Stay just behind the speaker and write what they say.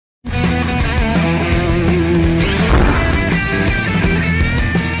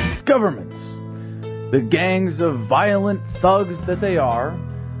the gangs of violent thugs that they are,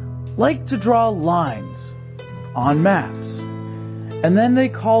 like to draw lines on maps. And then they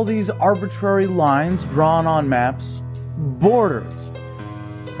call these arbitrary lines drawn on maps borders.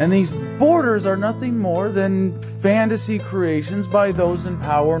 And these borders are nothing more than fantasy creations by those in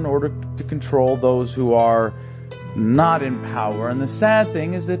power in order to control those who are not in power. And the sad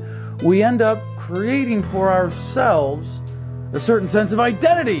thing is that we end up creating for ourselves a certain sense of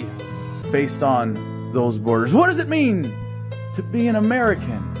identity based on those borders. What does it mean to be an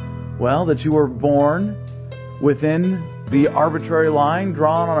American? Well, that you were born within the arbitrary line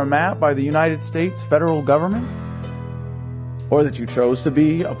drawn on a map by the United States federal government, or that you chose to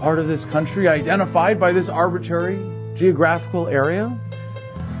be a part of this country identified by this arbitrary geographical area.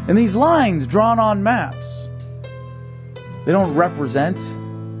 And these lines drawn on maps, they don't represent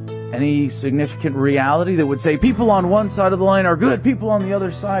any significant reality that would say people on one side of the line are good, people on the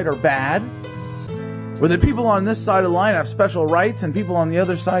other side are bad, or that people on this side of the line have special rights and people on the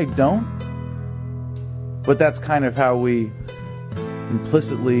other side don't. But that's kind of how we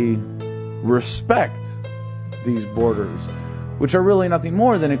implicitly respect these borders, which are really nothing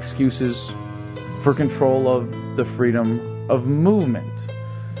more than excuses for control of the freedom of movement.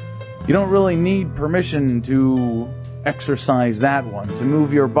 You don't really need permission to exercise that one, to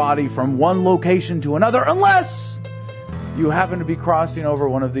move your body from one location to another, unless you happen to be crossing over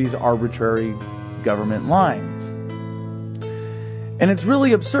one of these arbitrary government lines. And it's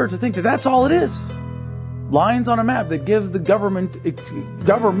really absurd to think that that's all it is. Lines on a map that give the government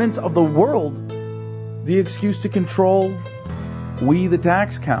of the world the excuse to control we the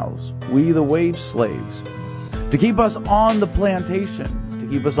tax cows, we the wage slaves, to keep us on the plantation, to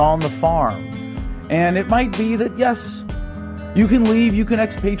keep us on the farm. And it might be that, yes, you can leave, you can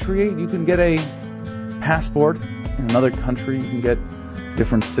expatriate, you can get a passport in another country, you can get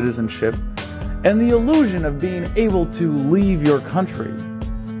different citizenship. And the illusion of being able to leave your country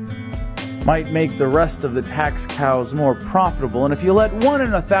might make the rest of the tax cows more profitable. And if you let 1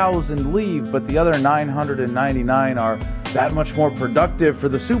 in 1,000 leave, but the other 999 are that much more productive for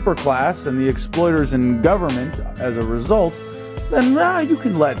the superclass and the exploiters in government as a result, then you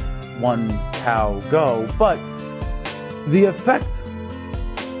can let one cow go. But the effect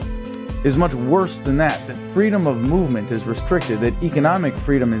is much worse than that freedom of movement is restricted, that economic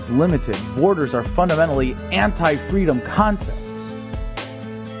freedom is limited. Borders are fundamentally anti-freedom concepts.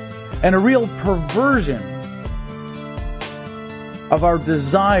 And a real perversion of our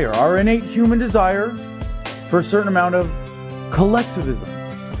desire, our innate human desire for a certain amount of collectivism,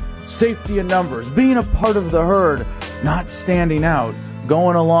 safety in numbers, being a part of the herd, not standing out,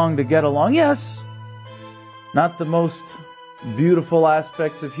 going along to get along. Yes, not the most beautiful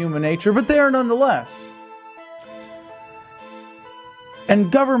aspects of human nature, but they are nonetheless.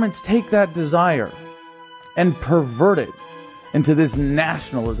 And governments take that desire and pervert it into this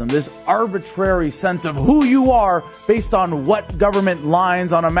nationalism, this arbitrary sense of who you are based on what government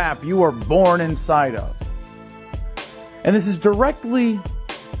lines on a map you were born inside of. And this is directly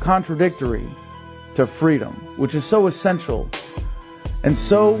contradictory to freedom, which is so essential and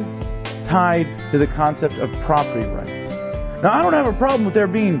so tied to the concept of property rights. Now, I don't have a problem with there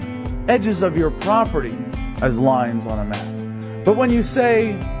being edges of your property as lines on a map. But when you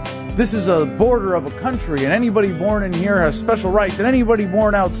say this is a border of a country and anybody born in here has special rights and anybody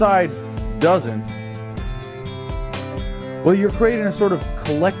born outside doesn't, well, you're creating a sort of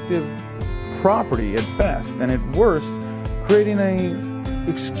collective property at best, and at worst, creating an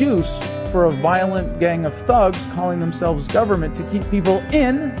excuse for a violent gang of thugs calling themselves government to keep people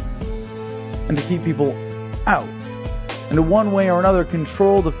in and to keep people out, and to one way or another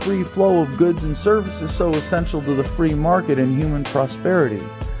control the free flow of goods and services so essential to the free market and human prosperity.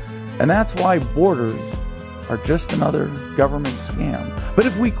 And that's why borders are just another government scam. But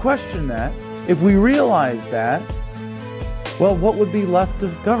if we question that, if we realize that, well, what would be left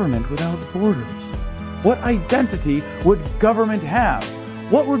of government without borders? What identity would government have?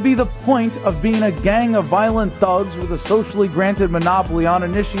 What would be the point of being a gang of violent thugs with a socially granted monopoly on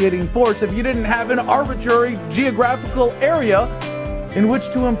initiating force if you didn't have an arbitrary geographical area in which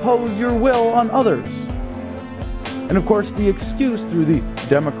to impose your will on others? And of course, the excuse through the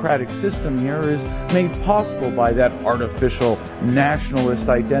democratic system here is made possible by that artificial nationalist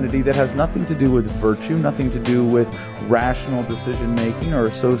identity that has nothing to do with virtue, nothing to do with rational decision-making or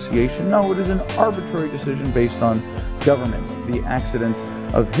association. No, it is an arbitrary decision based on government, the accidents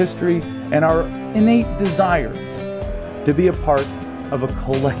of history, and our innate desire to be a part of a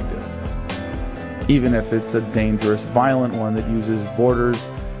collective, even if it's a dangerous, violent one that uses borders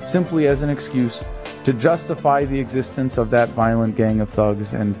simply as an excuse to justify the existence of that violent gang of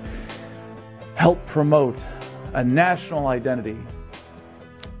thugs and help promote a national identity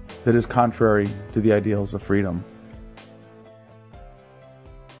that is contrary to the ideals of freedom.